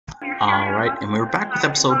Alright, and we're back with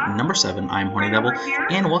episode number 7. I'm Horny Devil,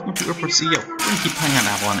 and welcome to Airport CEO. We're going to keep playing on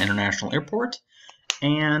Avalon International Airport,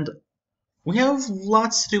 and we have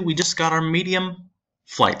lots to do. We just got our medium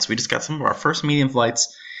flights. We just got some of our first medium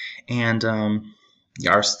flights, and our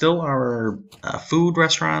food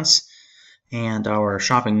restaurants and our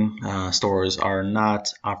shopping stores are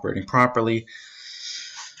not operating properly.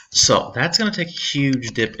 So that's going to take a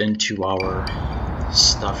huge dip into our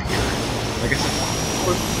stuff here. Like I said,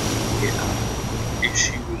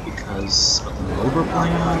 issue because of the mode we're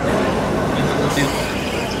playing on.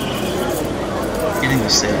 Getting the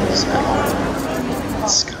sales at all.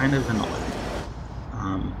 It's kind of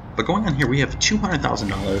annoying. But going on here, we have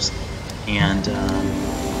 $200,000, and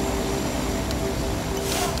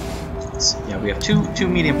yeah, we have two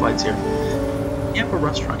medium flights here. We have a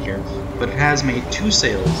restaurant here, but it has made 2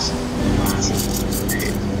 sales in the last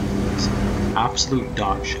day. It's absolute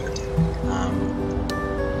dog shit.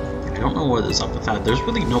 I don't know what is up with that. There's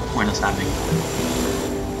really no point us having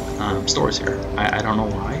stores here. I don't know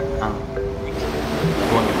why.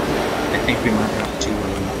 I think we might have to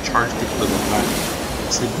charge people to go back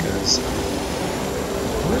because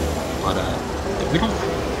we don't.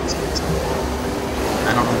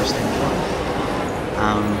 I don't understand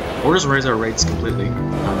why. We'll just raise our rates completely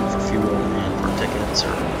for fuel and for tickets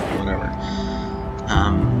or whatever.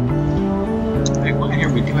 Here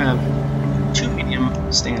we do have 2 medium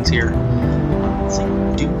stands here. Let's see what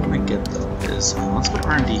we do want to get though is let's go to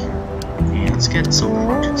R&D and let's get some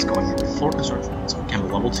projects going here. Floor construction, so we can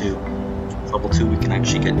have level 2. Level 2 we can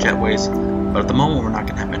actually get jetways, but at the moment we're not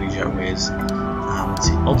going to have any jetways. Let's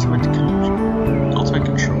see, ultimate control,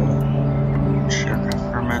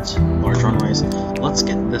 aircraft permits, large runways. Let's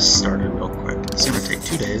get this started real quick. It's going to take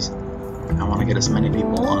 2 days. I want to get as many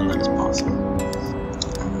people on that as possible.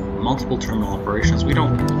 Multiple terminal operations. We're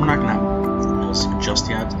not going to have just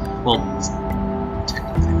yet. Well,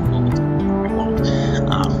 technically we won't.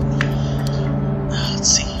 Let's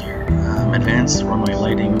see here. Advanced runway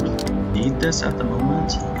lighting. We need this at the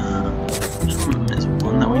moment. Is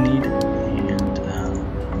one that we need, and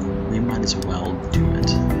we might as well do it.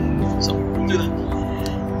 So we'll do that.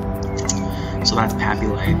 So that's Pappy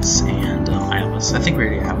Lights and ILS. I think we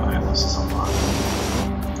already have ILS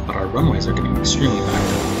unlocked, but our runways are getting extremely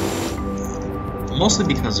backed up. Mostly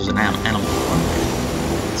because there's an animal runway,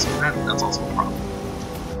 so that's also a problem.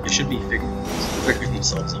 It should be figuring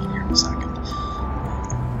themselves out here in a second.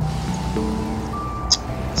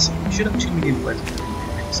 So we should have 2 medium flights.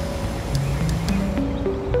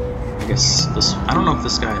 I guess this. I don't know if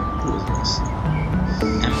this guy. Who is this?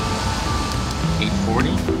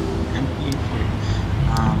 M840. MP840.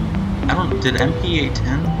 I don't. Did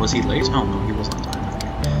MP810? Was he late? Oh no, he was on time.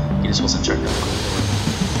 Okay. He just wasn't checked out.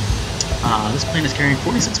 This plane is carrying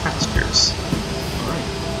 46 passengers. Alright,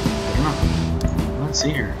 good enough. Let's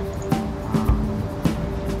see here.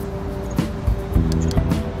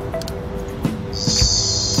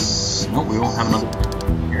 Nope, we won't have another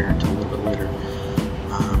plane here until a little bit later.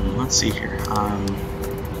 Let's see here.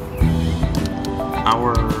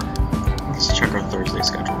 Let's check our Thursday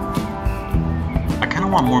schedule. I kind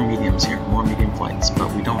of want more mediums here, more medium flights, but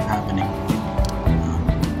we don't have any.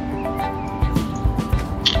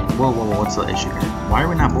 Whoa, what's the issue here? Why are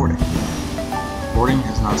we not boarding? Boarding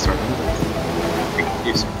has not started.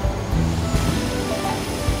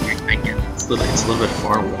 I get it. It's a little bit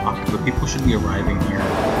far walk, but people should be arriving here.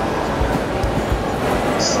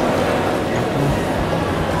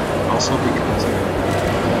 Also because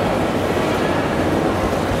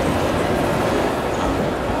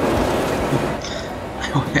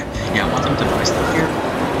yeah, I want them to buy stuff here,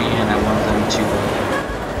 and I want them to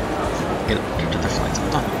get to their flights on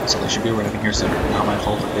time, so they should be arriving here sooner. Not my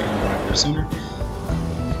fault if they don't arrive here sooner.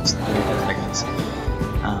 It's the way it is, I guess.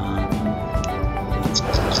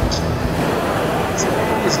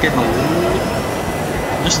 It's getting a little,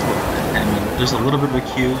 just a little bit. I mean, there's a little bit of a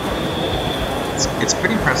queue. It's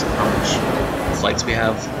pretty impressive how much flights we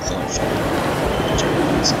have.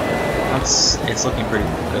 It's looking pretty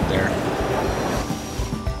good there.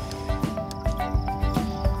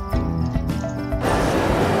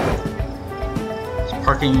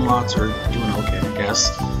 Parking lots are doing okay, I guess.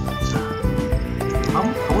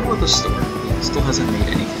 What about the store? It still hasn't made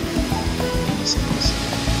anything.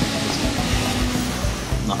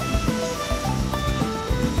 Nothing.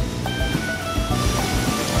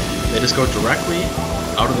 They just go directly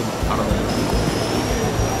out of the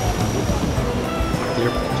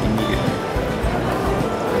airport immediately.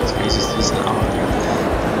 It's crazy. This is not on there.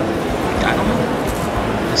 I don't know.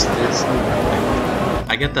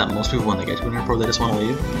 I get that most people, when they get to an airport, they just want to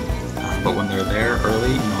leave. But when they're there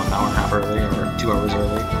early, an hour and a half early or 2 hours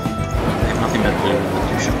early, nothing better to do than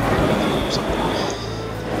do shopping or something.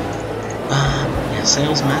 Yeah,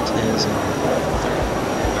 sales met is and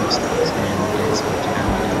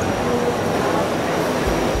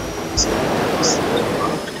it's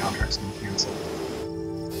the contract's gonna cancel.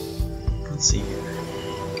 Let's see here.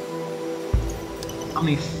 How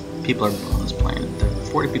many people are on this plane? There are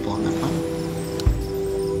 40 people on that plane.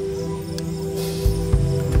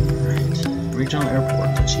 Alright. Regional airport,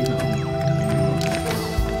 achievement unlocked.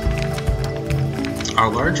 Our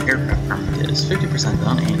large aircraft permit is 50%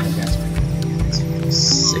 done and advanced payment is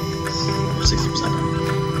 60% done.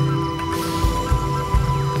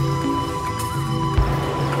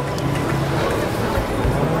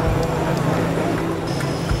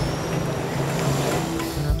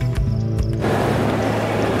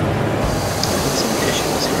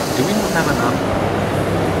 Do we not have enough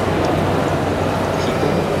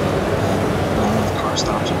people with car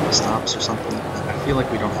stops or bus stops or something? I feel like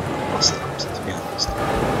we don't have enough bus stops, to be honest.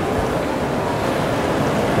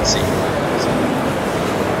 Let's see.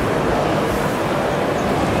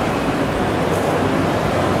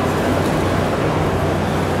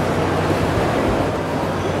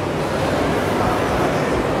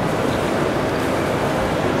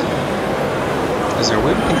 Is there a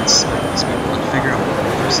way we can inspect these people and figure out where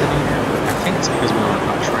they're sitting here? I think it's because we don't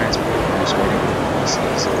have transport. We're just waiting for the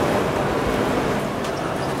buses.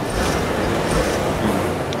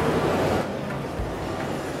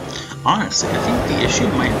 Honestly, I think the issue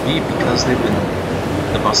might be because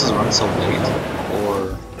the buses run so late,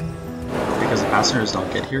 or because the passengers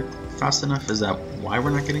don't get here fast enough. Is that why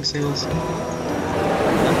we're not getting sales?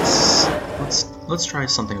 Let's try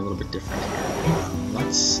something a little bit different here.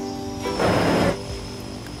 Let's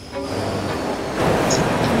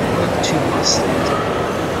put 2 bus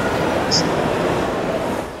stands.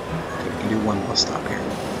 Okay, we can do 1 bus stop here.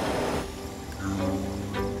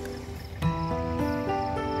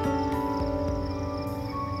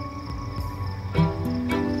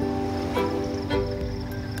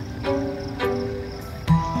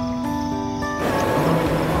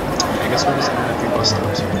 I guess we're just gonna have 3 bus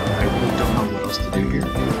stops here. I really don't know what else to do here.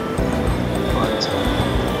 But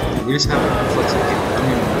we just have a flex ticket. I don't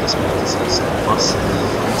even know what this means. It says bus so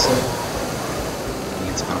I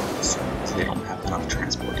think it's about so they don't have enough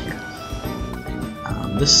transport here.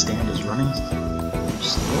 This stand is running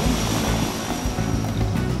slow.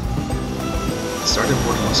 The start of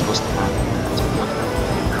boarding was supposed to happen.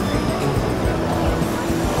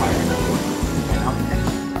 Why are they not boarding out here?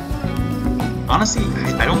 Honestly,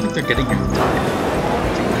 I don't think they're getting here on time.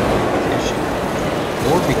 I think that might be the issue.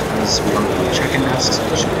 Or because we don't have check-in desks,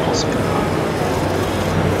 which could also be on.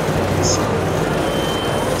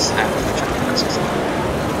 Let's have the check-in desks on.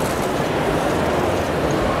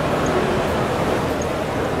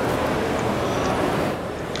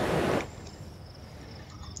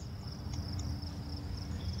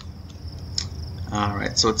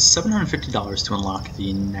 Alright, so it's $750 to unlock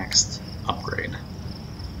the next upgrade.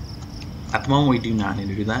 At the moment we do not need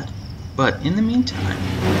to do that, but in the meantime,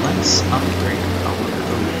 let's upgrade our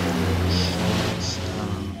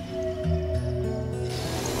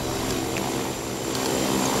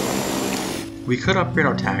we could upgrade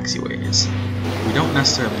our taxiways. We don't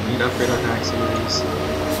necessarily need to upgrade our taxiways.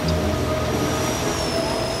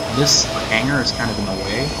 This hangar is kind of in the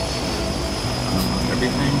way of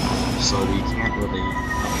everything, so we can't really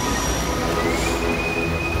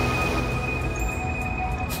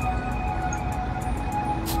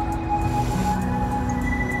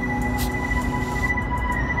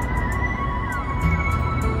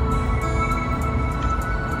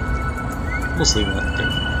we'll just leave that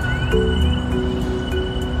there.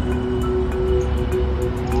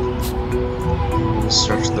 We'll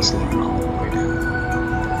stretch this line all the way down.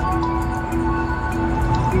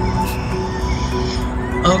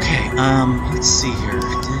 Okay, let's see here.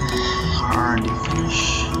 Did our R&D finish?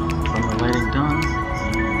 From the lighting done.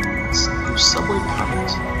 And let's do subway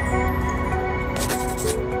permit.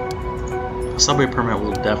 A subway permit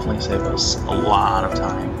will definitely save us a lot of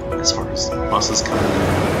time as far as buses coming in.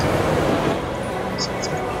 So let's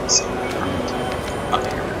make this permit up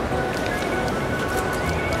here.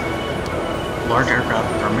 Large aircraft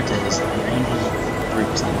permit is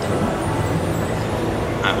 93% done.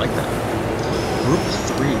 I like that. Group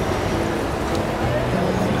 3.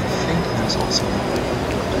 I think that's also.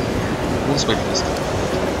 We'll just wait for this.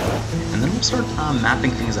 And then we'll start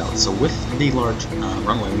mapping things out. So with the large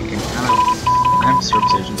runway, we can kind of map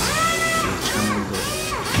service agents to determine the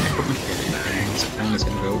equipment failure. And this plane is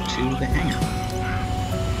going to go to the hangar.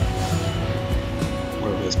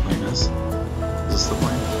 Wherever this plane is. Is this the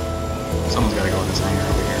plane? Someone's got to go in this hangar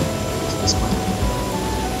over here. Is this plane?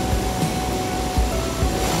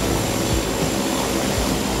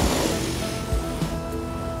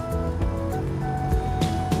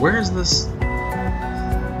 Where is this?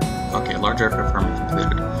 Okay, large aircraft army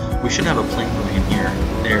completed. We should have a plane going in here.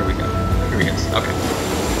 There we go. Here he is. Okay.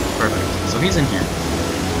 Perfect. So he's in here.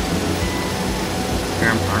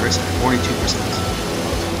 Repair in progress at 42%.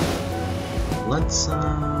 Let's,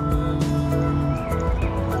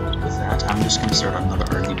 with that, I'm just going to start another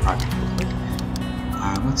R&D project real quick.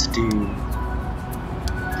 Let's do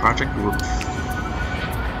project group 3.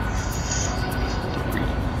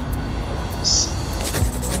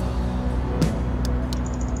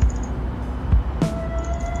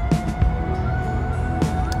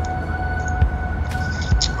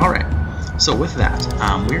 Alright, so with that,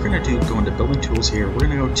 we're going to go into building tools here. We're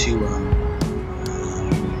going to go to,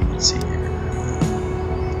 let's see here,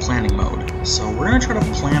 planning mode. So we're going to try to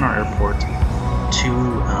plan our airport to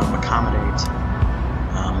accommodate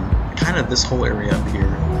kind of this whole area up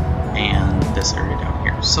here and this area down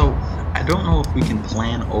here. So I don't know if we can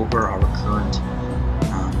plan over our current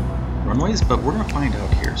runways, but we're going to find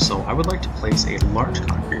out here. So I would like to place a large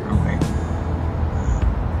concrete runway.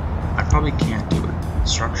 I probably can't do it.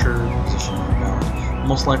 Structure, position, about,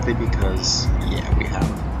 most likely because, yeah, we have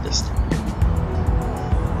this down here.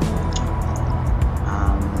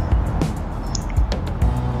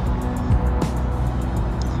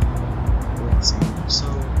 Let's see. So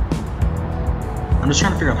I'm just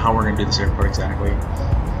trying to figure out how we're going to do this airport exactly.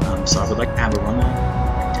 So I would like to have a runway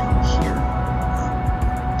right down here.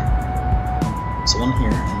 So one here,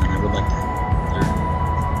 and then I would like to have another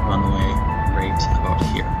runway right about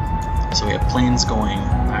here. So we have planes going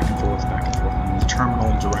back and forth, and the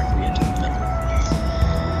terminal directly into the middle.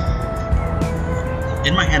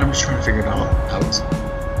 In my head, I'm just trying to figure it all out.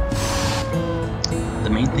 The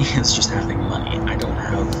main thing is just having money. I don't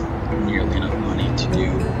have nearly enough money to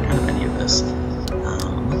do kind of any of this.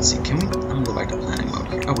 Let's see, I'm gonna go back to planning mode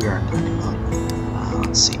here. Oh, we are in planning mode.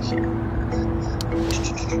 Let's see here.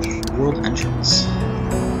 World entrance.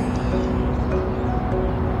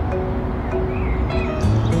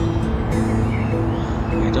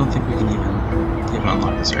 I don't think we can even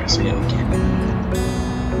unlock this area, so yeah,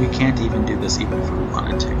 we can't even do this even if we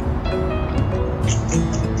wanted to.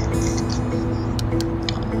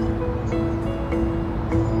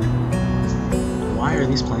 Why are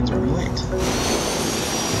these planes running late?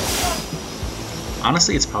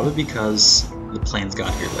 Honestly, it's probably because the planes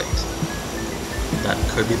got here late. That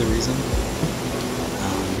could be the reason.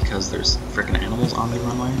 Because there's frickin' animals on the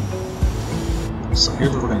runway. So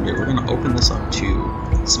here's what we're going to do. We're going to open this up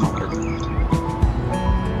to small aircraft.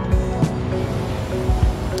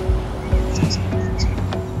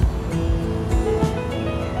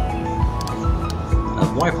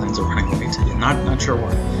 Why planes are running late? Not sure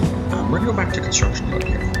why. We're going to go back to construction mode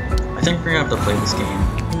here. I think we're going to have to play this game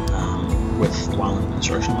while in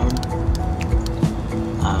construction mode.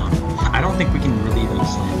 I don't think we can really even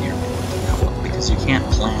plan the airport that well, because you can't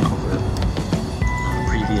plan over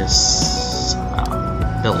previous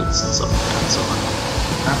builds and stuff like that. So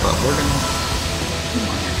but we're gonna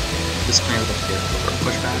this plan up here for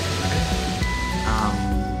pushback. Okay.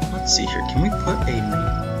 Let's see here. Can we put a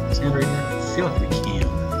stand right here? I feel like we can.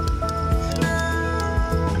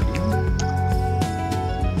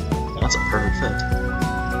 That's a perfect fit.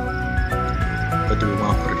 But do we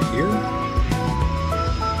want to put it here? I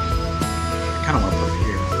kind of want to put it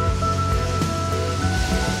here.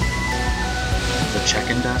 The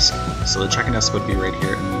check-in desk. So the check-in desk would be right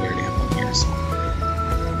here, and we already have one here. So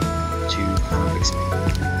to kind of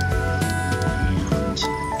expand and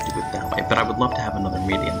do it that way. But I would love to have another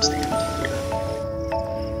medium stand here.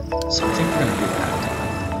 So I think we're going to do that.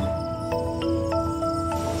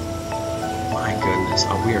 My goodness,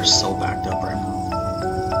 oh, we are so backed up right now.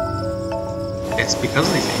 It's because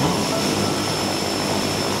of these animals.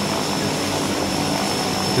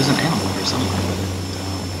 There's an animal here somewhere, but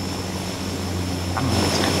I don't know what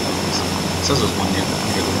this animal is. It says there's one near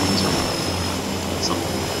the ones or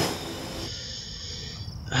something.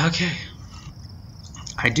 Okay.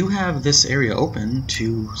 I do have this area open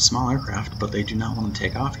to small aircraft, but they do not want to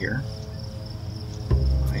take off here.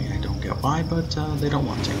 I don't get why, but they don't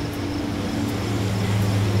want to.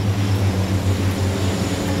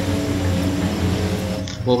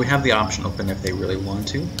 Well, we have the option open if they really want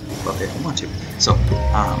to, but they don't want to. So,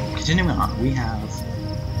 continuing on, we have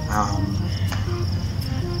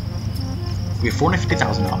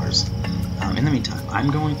 $450,000. In the meantime,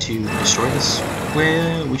 I'm going to destroy this.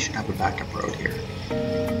 Well, we should have a backup road here.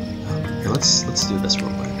 Okay, let's do this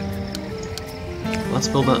real quick. Let's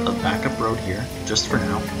build a backup road here, just for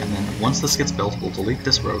now, and then once this gets built, we'll delete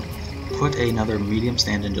this road, put another medium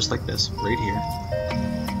stand-in just like this, right here,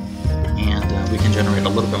 and we can generate a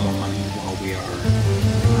little bit more money while we are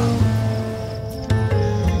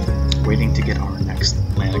waiting to get our next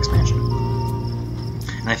land expansion.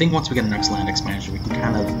 And I think once we get our next land expansion, we can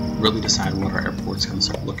kind of really decide what our airport's going to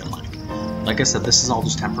start looking like. Like I said, this is all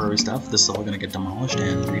just temporary stuff. This is all going to get demolished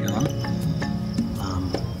and redone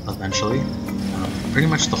eventually. Pretty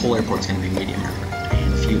much the whole airport's going to be medium aircraft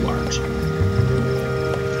and a few large.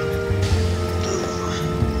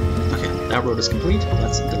 Okay, that road is complete.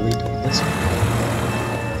 Let's delete this one.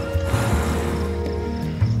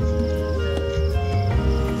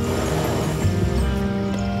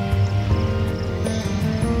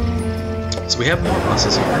 So we have more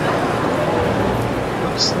buses here.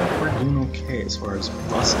 Looks like we're doing okay as far as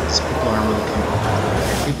buses. People aren't really coming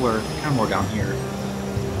out. People are kind of more down here.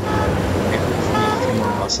 Maybe hopefully a few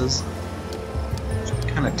more buses. Which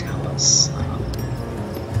kind of tell us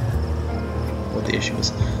what the issue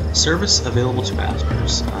is. Service available to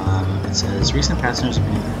passengers. It says recent passengers have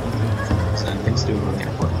been things to do around the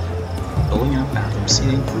airport. Building up bathrooms,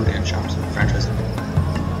 seating, food, and shops and franchising.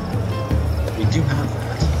 We do have that.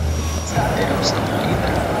 They have stuff to eat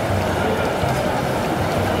there.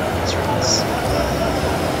 Let's try this.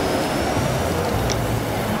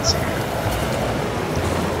 Let's see here.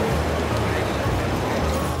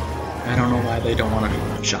 I don't know why they don't want to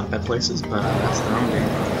shop at places, but that's their own game.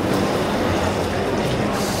 They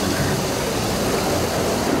can't come in there.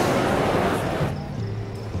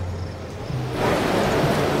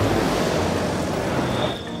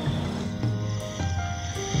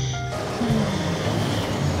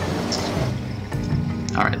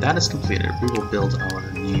 Alright, that is completed. We will build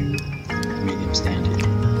our new medium stand here.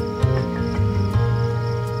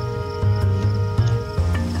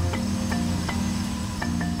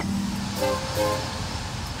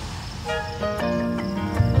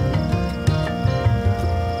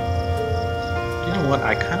 You know what?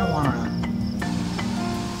 I kind of want to...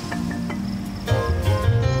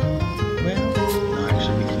 Well, no,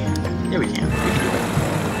 actually we can. Yeah, we can. We can do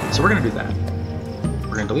that. So we're going to do that.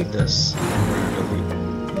 We're going to delete this. We're going to delete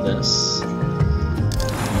this.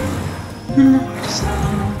 No, I just I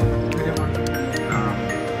didn't want to. Okay.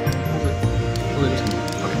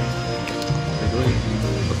 Really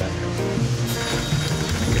put that here.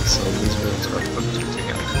 Okay, so these roads are put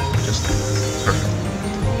together. Just perfect.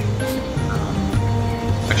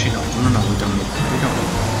 Actually, no, we don't need.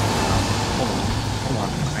 Hold on.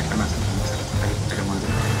 I messed up. I didn't want to do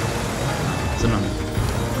that. So no.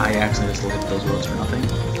 I actually just deleted those roads for nothing.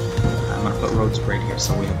 I'm going to put roads right here,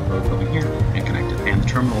 so we have a road going here and connected, and the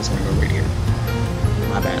terminal is going to go right here.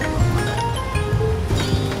 My bad.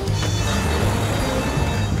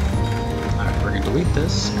 Alright, we're going to delete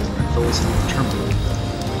this, and we're going to fill this in with the terminal.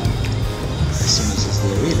 As soon as it's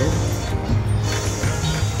deleted,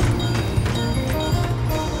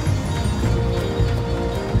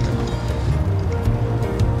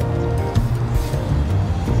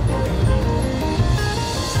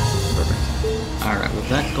 alright, with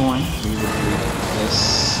that going, we will delete this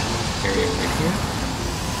area right here.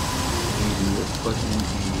 We will put in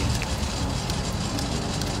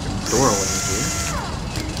a doorway here.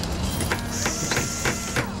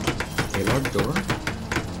 A large door.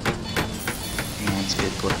 And let's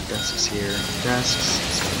put desks here.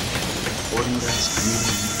 Desks. Boarding desk.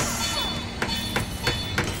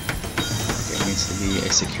 Okay, it needs to be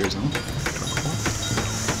a secure zone.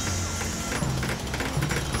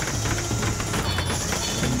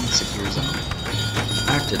 Secure zone.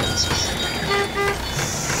 Back to desks.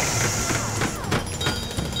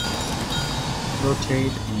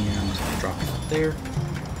 Rotate and drop it up there.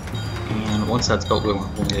 And once that's built, we'll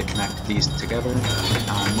need to connect these together.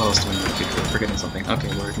 What else do we need to do? We're forgetting something. Okay,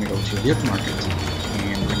 we're going to go to vehicle market,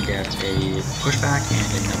 and we're going to get a pushback and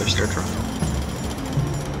another stair truck.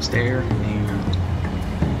 Stair and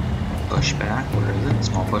pushback. Where is it?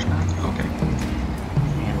 Small pushback. Okay.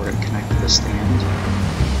 And we're going to connect the stand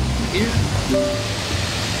here.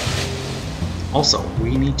 Also,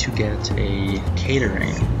 we need to get a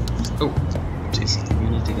catering. Oh, jeez. We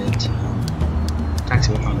need to get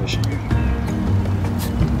taxiway foundation here.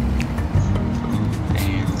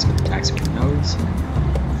 And let's get the taxiway nodes.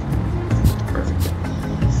 Perfect.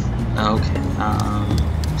 Okay.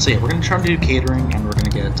 So yeah, we're gonna try to do catering, and we're gonna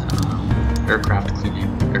get aircraft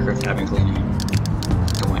cabin cleaning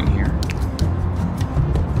going here.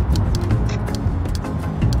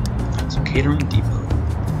 Catering depot.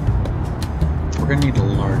 We're gonna need a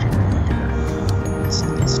large area here.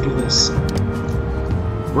 Let's do this.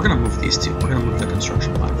 We're gonna move these two. We're gonna move the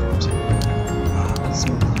construction platforms here. Let's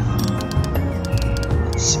move them.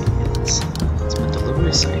 Let's see. Let's move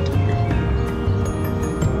delivery site over here.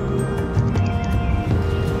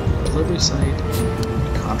 Delivery site,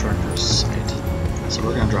 contractor's site. So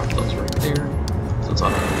we're gonna drop those right there. So it's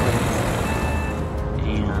automatic.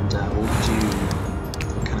 and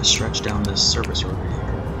we'll kind of stretch down this service road right here.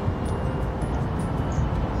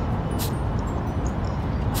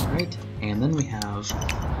 Alright, and then we have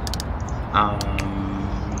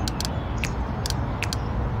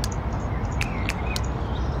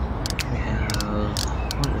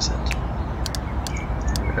what is it?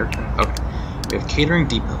 Okay. We have catering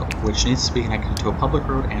depot, which needs to be connected to a public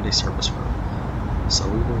road and a service road. So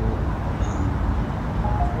we will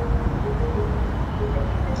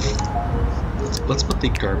let's put the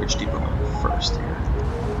garbage depot in first here.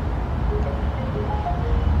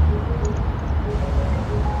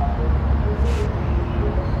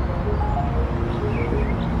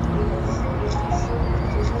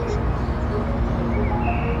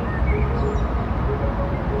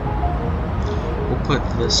 Put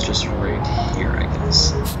this just right here, I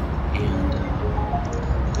guess, and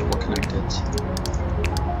we'll connect it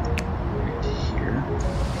right here.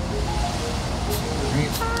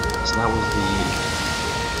 Alright, so that was the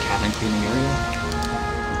cabin cleaning area.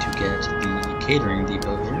 To get the catering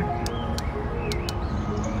depot here.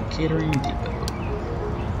 Catering depot.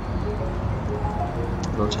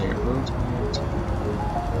 Rotate, rotate.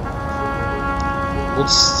 We'll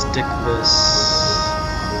stick this.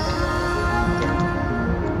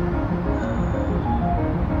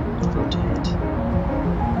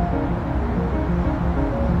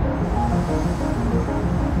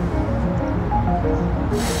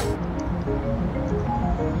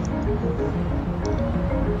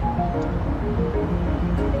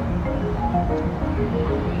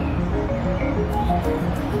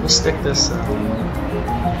 We'll stick this,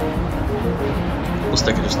 we'll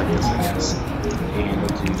stick it just like this, I guess. And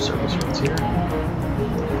we'll do service roads here.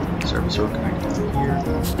 Service road connected here,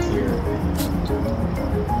 here,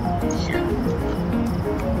 and here.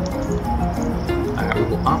 We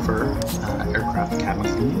will offer aircraft cabin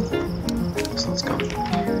cleaning. So let's go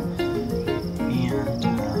here.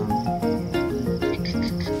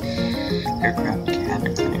 And aircraft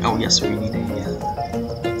cabin cleaning. Oh yes, we need to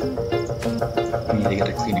get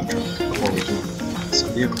a cleaning truck before we can. So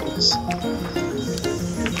vehicles.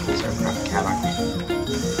 Vehicles, aircraft cabin cleaning.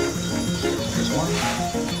 There's one.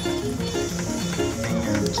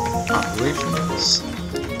 And operations.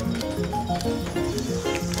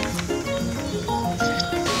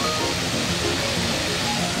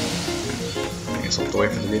 I guess we'll have to wait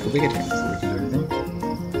for the vehicle to get here before we can do anything.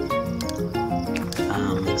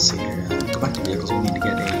 Let's see here. Go back to vehicles. We need to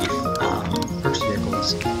get a purchase vehicles.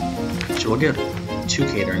 So we'll get 2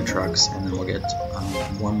 catering trucks, and then we'll get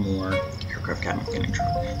 1 more aircraft cabin cleaning truck.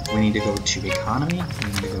 We need to go to economy, we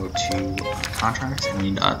need to go to contracts, and we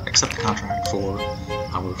need to accept the contract for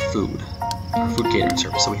our food catering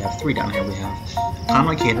service. So we have 3 down here. We have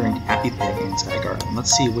Conway Catering, Happy Pig, and Sky Garden.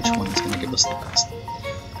 Let's see which one is going to give us the best.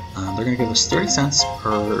 They're going to give us 30 cents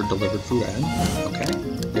per delivered food item. Okay.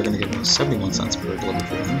 They're going to give us 71 cents per delivered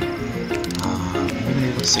food item. They're going to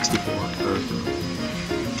give us 64 per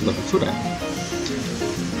delivered food item.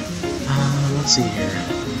 Let's see here.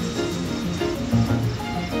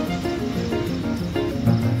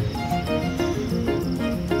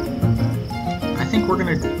 I think we're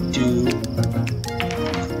gonna do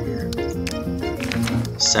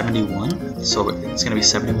 71. So it's gonna be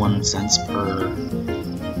 71 cents per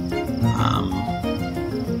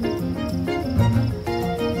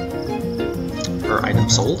item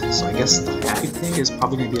sold. So I guess the Happy Pig is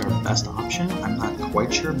probably gonna be our best option. I'm not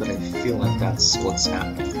quite sure, but I feel like that's what's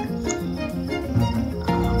happening here.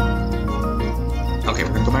 Okay,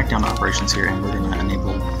 we're going to go back down to operations here, and we're going to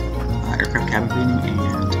enable aircraft cabin cleaning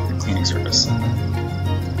and cleaning service.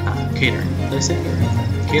 Catering. Did I say catering?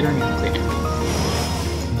 Catering and cleaning.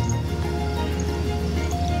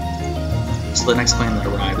 So the next plane that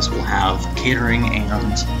arrives will have catering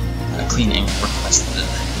and cleaning requested.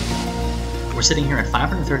 We're sitting here at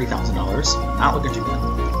 $530,000. Not looking too good.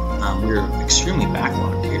 We're extremely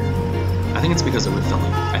backlogged here. I think it's because of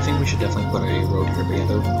refilling. I think we should definitely put a road here, but yeah,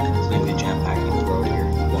 they're completely jam-packed in the road here,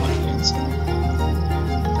 blocking it, so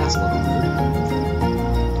that's a little weird.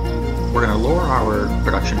 We're going to lower our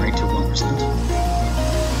production rate to 1%,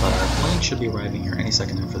 but our plane should be arriving here any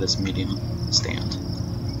second now for this medium stand.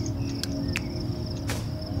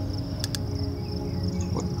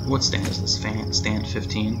 What stand is this? Stand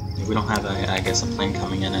 15? We don't have, I guess, a plane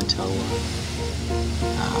coming in until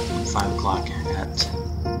 5 o'clock at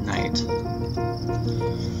night.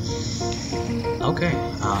 Okay,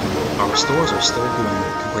 our stores are still doing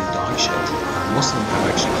complete dog shit. Most of them have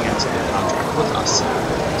actually canceled their contract with us,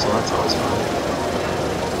 so that's always fun.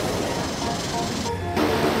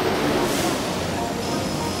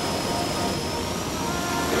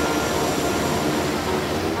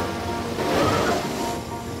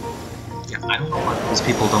 These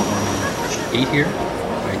people don't normally eat here.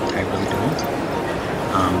 I really don't.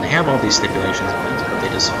 They have all these stipulations in it, but they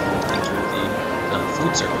just fall into the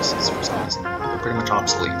food services for some reason. They're pretty much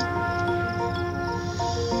obsolete.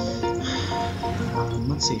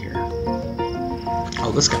 Let's see here.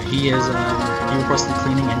 Oh, this guy. He requested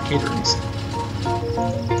cleaning and catering.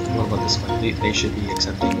 What about this flight? They should be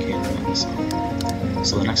accepting catering.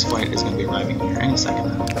 So the next flight is going to be arriving here any second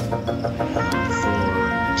now. For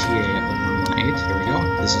TA 118. Here we go.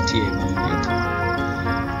 This is TA 118.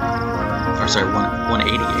 Or sorry,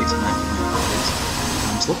 188. My apologies.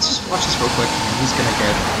 So let's just watch this real quick. And he's going to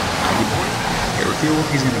get air refuel.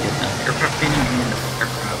 He's going to get aircraft cleaning and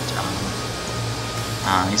aircraft.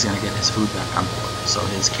 He's going to get his food back on board. So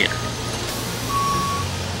his catering.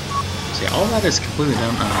 So yeah, all that is completely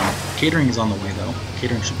done. Catering is on the way though.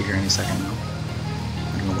 Catering should be here any second now.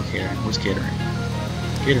 I don't know what catering. Where's catering?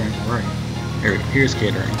 Catering, where are you? Here's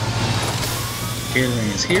catering.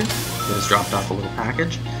 Catering is here. It has dropped off a little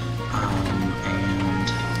package. And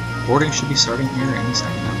boarding should be starting here any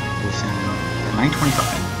second now. Within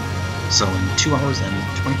 9:25. So in 2 hours and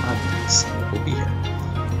 25 minutes, we'll be here.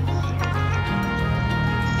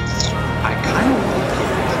 I kind of like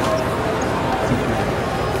catering. I think we're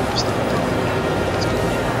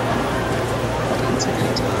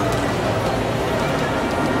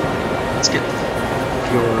let's get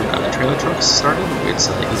your trailer trucks started. It's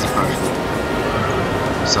an easy project.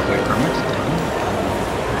 Subway permit done.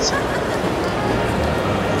 Let's see.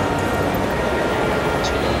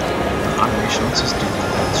 Automation, let's just do that.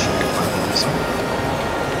 That should get fine this one.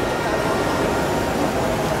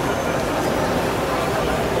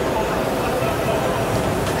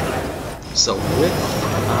 So with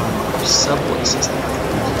our subway system,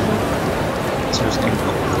 so there's going to go.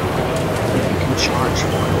 You can charge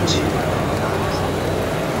one to.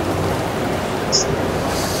 So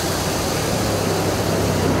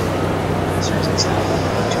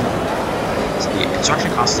the construction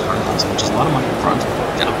cost is $100,000, which is a lot of money up front.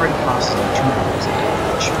 The operating cost is like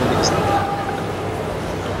 $200,000, which really isn't that bad.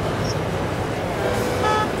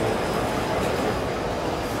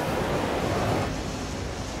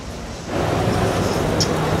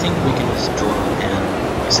 I think we can just draw in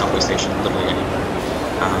a subway station literally anywhere,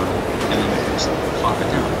 and then we can just plop it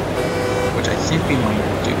down, which I think we might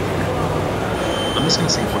do here. I'm just going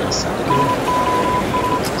to say we're going to set it here.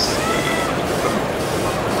 Let's see.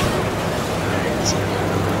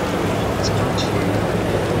 Let's go to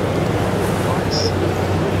box.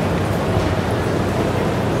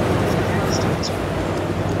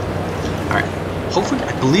 Alright. Hopefully, I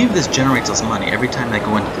believe this generates us money every time they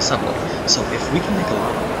go into the subway. So if we can make a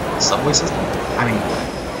lot of the subway system, I mean,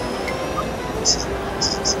 this is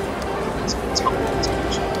system.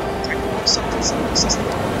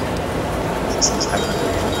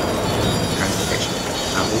 Transportation.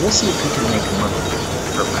 But we'll see if we can make money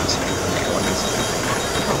per passenger on these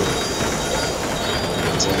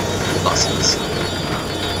buses.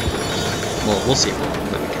 Well, we'll see if we can,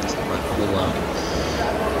 but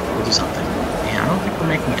we'll do something. Yeah, I don't think we're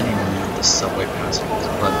making any money on the subway passengers,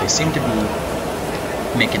 but they seem to be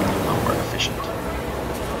making it a lot more efficient.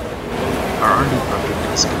 Our R&D project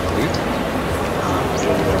is complete.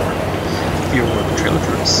 For your trailer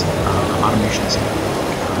trucks, automation is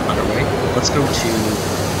underway. Let's go to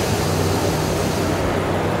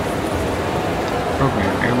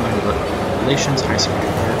program, airline relations, high security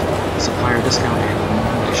alert, supplier discount, and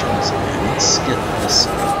relations. And let's get this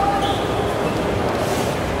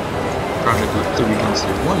project with 3 weekends to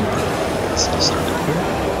do one more. Let's just start it here.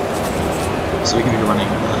 So we can be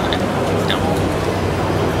running and demo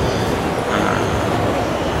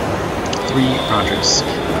 3 projects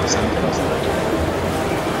simultaneously.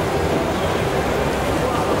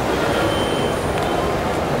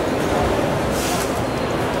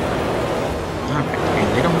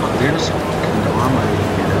 There's normally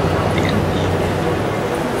the end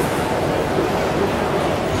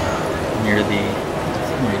near the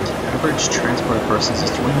average transport of persons is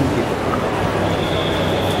 21 people per hour.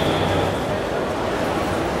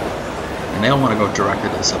 And they all want to go directly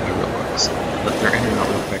to the subway real quick, so they're in and out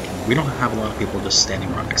real quick. And we don't have a lot of people just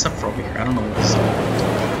standing around, except for over here. I don't know what this is.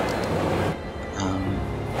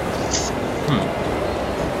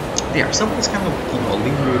 Yeah, subway's kind of,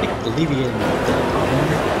 alleviating the problem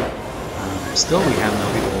here. Still, we have no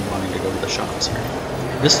people wanting to go to the shops here.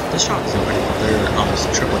 This shop is already, they're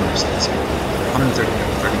almost tripling their sales here. 130 to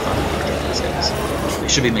 35 sales. They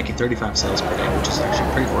should be making 35 sales per day, which is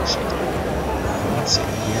actually pretty horseshit. Let's see, we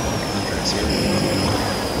have the contracts here.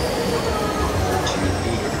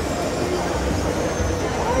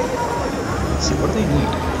 Let's see, what do they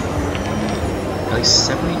need? at least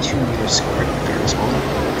 72 meters squared figures all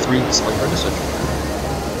 3 display registers.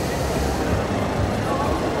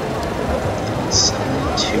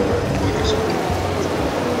 72 meters squared.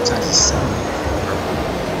 What size is 7?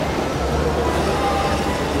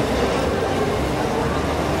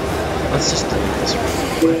 Let's just delete this real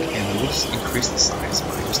quick, and we'll just increase the size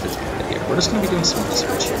by just a tad here. We're just going to be doing some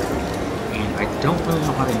research here, and I don't really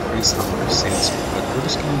know how to increase our sales, but we're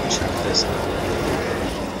just going to check this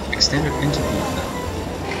out. Extend it into the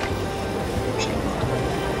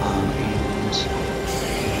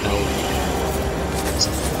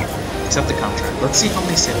and accept the contract. Let's see how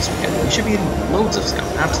many sales we get. We should be getting loads of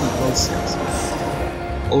sales, absolute loads of sales,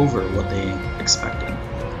 over what they expected.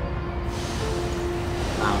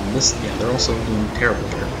 Yeah, they're also doing terrible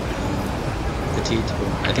here. The T2,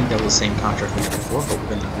 I think that was the same contract we had before, but we're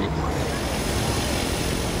gonna reapply it.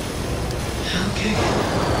 Okay.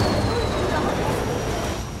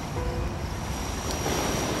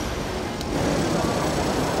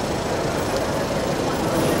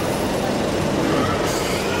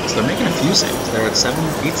 So they're making a few sales. They're at 8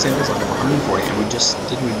 sales out of 140, and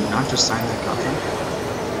did we not just sign that contract?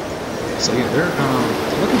 So yeah, they're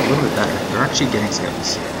looking a little bit better. They're actually getting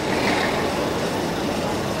sales.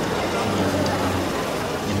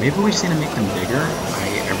 And maybe we just need to make them bigger.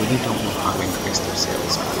 I really don't know how to increase their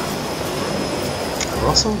sales. We're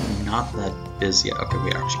also not that busy. Okay,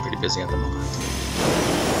 we are actually pretty busy at the moment.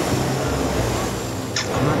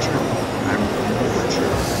 I'm not sure. I'm really not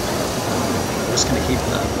sure. We're just gonna keep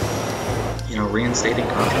reinstating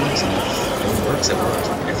contracts, and if it works, it works.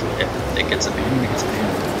 If it gets abandoned, it gets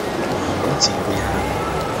abandoned. Let's see, we have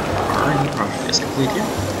our R&D project is complete here.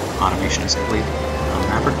 Automation is complete.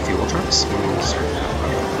 Maverick fuel trucks, we will start that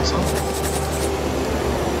project also.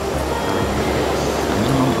 A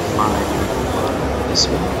minimum of 5 people this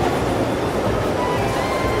one.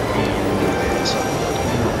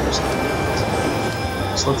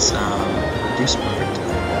 And so let's reduce perfect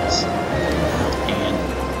times. And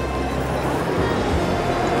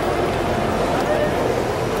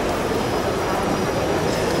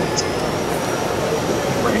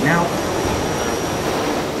now,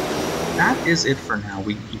 that is it for now.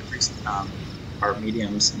 We increased our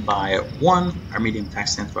mediums by 1, our medium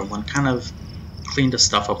tax stands by 1, kind of cleaned the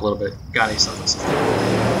stuff up a little bit, got a stuff.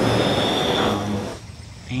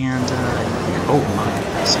 Oh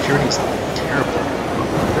my, security is terrible.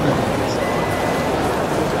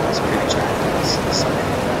 Security check.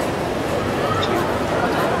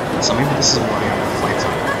 So maybe this is why our flights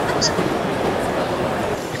aren't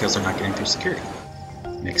because they're not getting through security.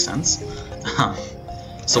 Makes sense.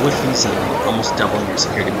 So with these almost doubling your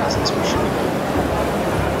security presence, we should be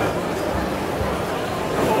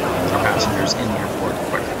our passengers in the airport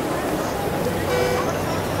quicker.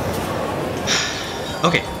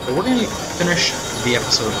 Okay, but we're going to finish the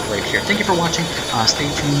episode right here. Thank you for watching. Stay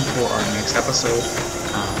tuned for our next episode.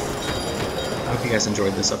 I hope you guys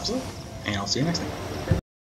enjoyed this episode, and I'll see you next time.